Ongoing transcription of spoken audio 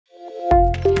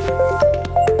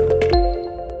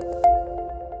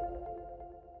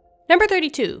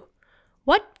32.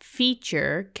 What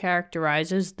feature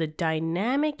characterizes the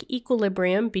dynamic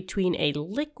equilibrium between a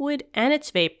liquid and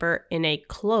its vapor in a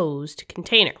closed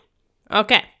container?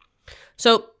 Okay,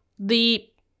 so the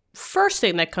first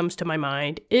thing that comes to my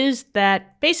mind is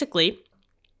that basically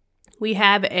we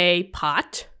have a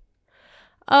pot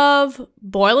of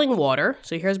boiling water.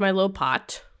 So here's my little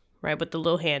pot, right, with the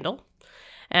little handle.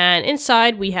 And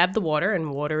inside we have the water,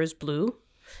 and water is blue,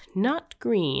 not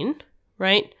green,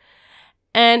 right?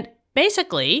 And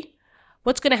basically,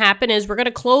 what's going to happen is we're going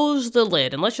to close the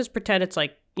lid, and let's just pretend it's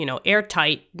like,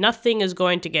 airtight. Nothing is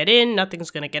going to get in,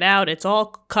 nothing's going to get out. It's all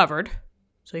covered.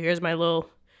 So here's my little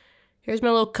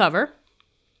cover,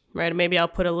 right? And maybe I'll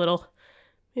put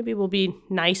maybe we'll be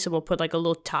nice and we'll put like a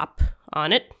little top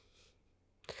on it.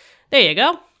 There you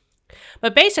go.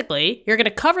 But basically, you're going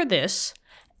to cover this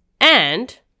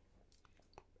and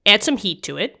add some heat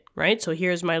to it, right? So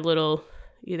here's my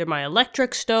either my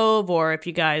electric stove, or if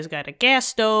you guys got a gas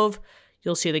stove,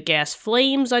 you'll see the gas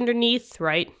flames underneath,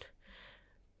 right?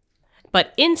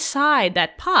 But inside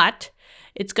that pot,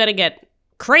 it's going to get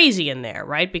crazy in there,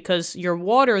 right? Because your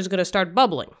water is going to start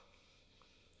bubbling.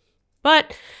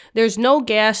 But there's no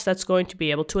gas that's going to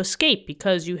be able to escape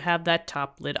because you have that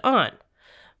top lid on.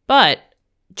 But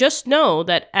just know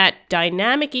that at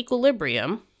dynamic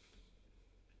equilibrium,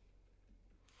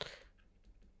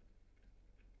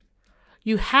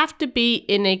 you have to be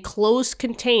in a closed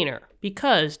container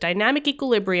because dynamic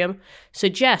equilibrium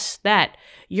suggests that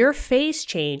your phase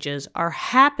changes are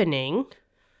happening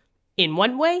in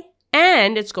one way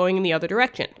and it's going in the other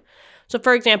direction. So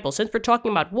for example, since we're talking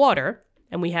about water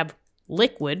and we have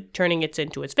liquid turning it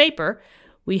into its vapor,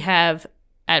 we have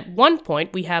at one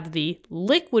point we have the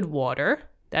liquid water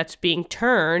that's being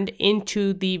turned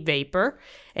into the vapor,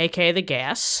 aka the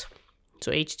gas,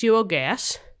 so H2O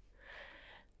gas.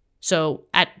 So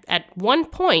at one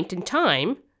point in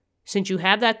time, since you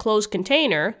have that closed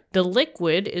container, the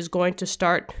liquid is going to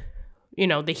start,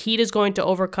 the heat is going to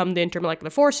overcome the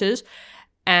intermolecular forces,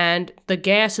 and the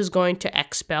gas is going to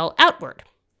expel outward.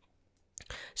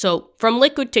 So from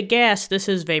liquid to gas, this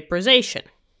is vaporization.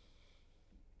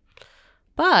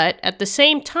 But at the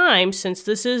same time, since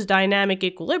this is dynamic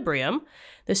equilibrium,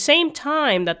 the same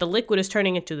time that the liquid is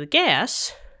turning into the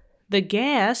gas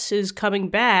is coming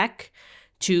back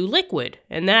to liquid,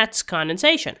 and that's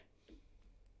condensation.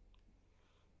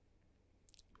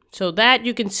 So that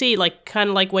you can see, kind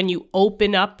of like when you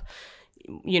open up,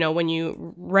 when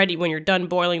you're done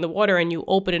boiling the water and you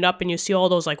open it up and you see all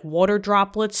those like water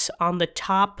droplets on the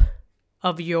top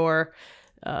of your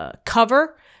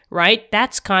cover, right?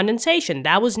 That's condensation.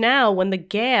 That was now when the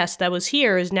gas that was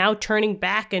here is now turning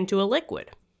back into a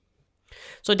liquid.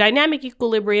 So dynamic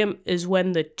equilibrium is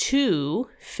when the two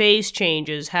phase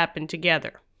changes happen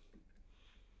together.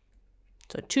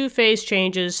 So two phase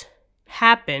changes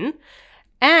happen,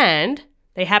 and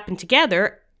they happen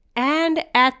together and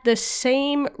at the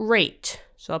same rate.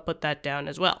 So I'll put that down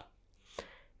as well.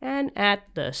 And at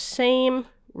the same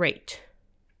rate.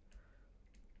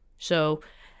 So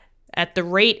at the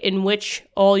rate in which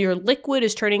all your liquid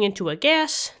is turning into a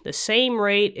gas, the same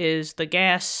rate is the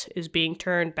gas is being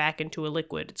turned back into a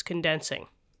liquid. It's condensing.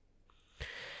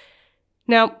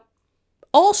 Now,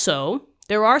 also,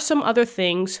 there are some other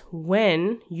things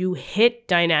when you hit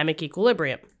dynamic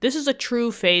equilibrium. This is a true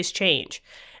phase change.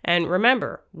 And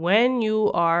remember, when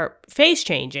you are phase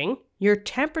changing, your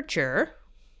temperature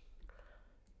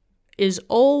is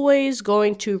always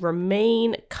going to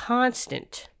remain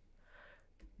constant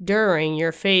during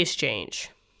your phase change.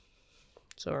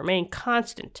 So remain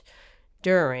constant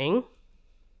during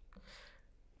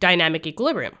dynamic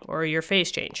equilibrium or your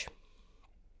phase change.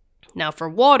 Now for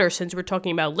water, since we're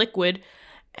talking about liquid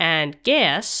and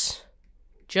gas,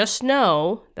 just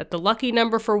know that the lucky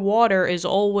number for water is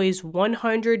always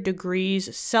 100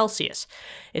 degrees Celsius.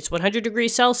 It's 100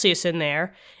 degrees Celsius in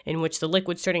there, in which the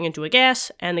liquid's turning into a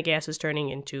gas and the gas is turning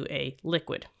into a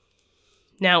liquid.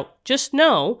 Now, just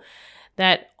know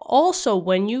that also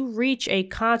when you reach a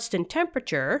constant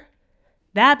temperature,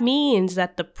 that means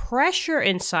that the pressure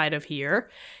inside of here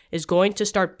is going to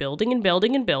start building and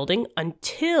building and building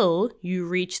until you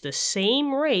reach the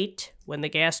same rate when the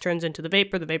gas turns into the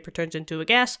vapor turns into a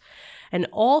gas, and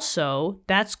also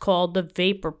that's called the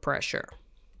vapor pressure.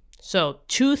 So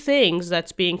two things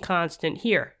that's being constant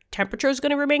here. Temperature is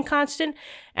going to remain constant,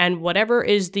 and whatever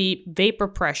is the vapor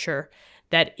pressure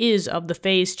that is of the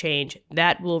phase change,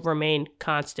 that will remain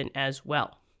constant as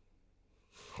well.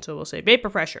 So we'll say vapor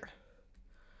pressure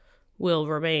will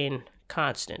remain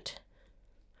constant.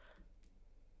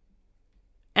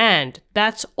 And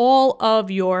that's all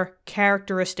of your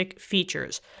characteristic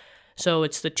features. So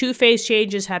it's the two phase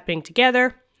changes happening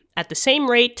together at the same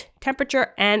rate.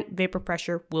 Temperature and vapor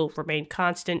pressure will remain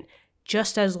constant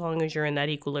just as long as you're in that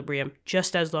equilibrium,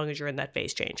 just as long as you're in that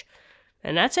phase change.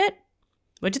 And that's it.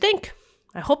 What'd you think?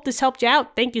 I hope this helped you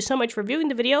out. Thank you so much for viewing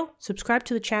the video. Subscribe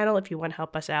to the channel if you want to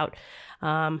help us out.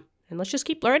 And let's just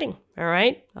keep learning, all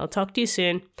right? I'll talk to you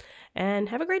soon, and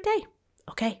have a great day.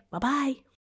 Okay, bye-bye.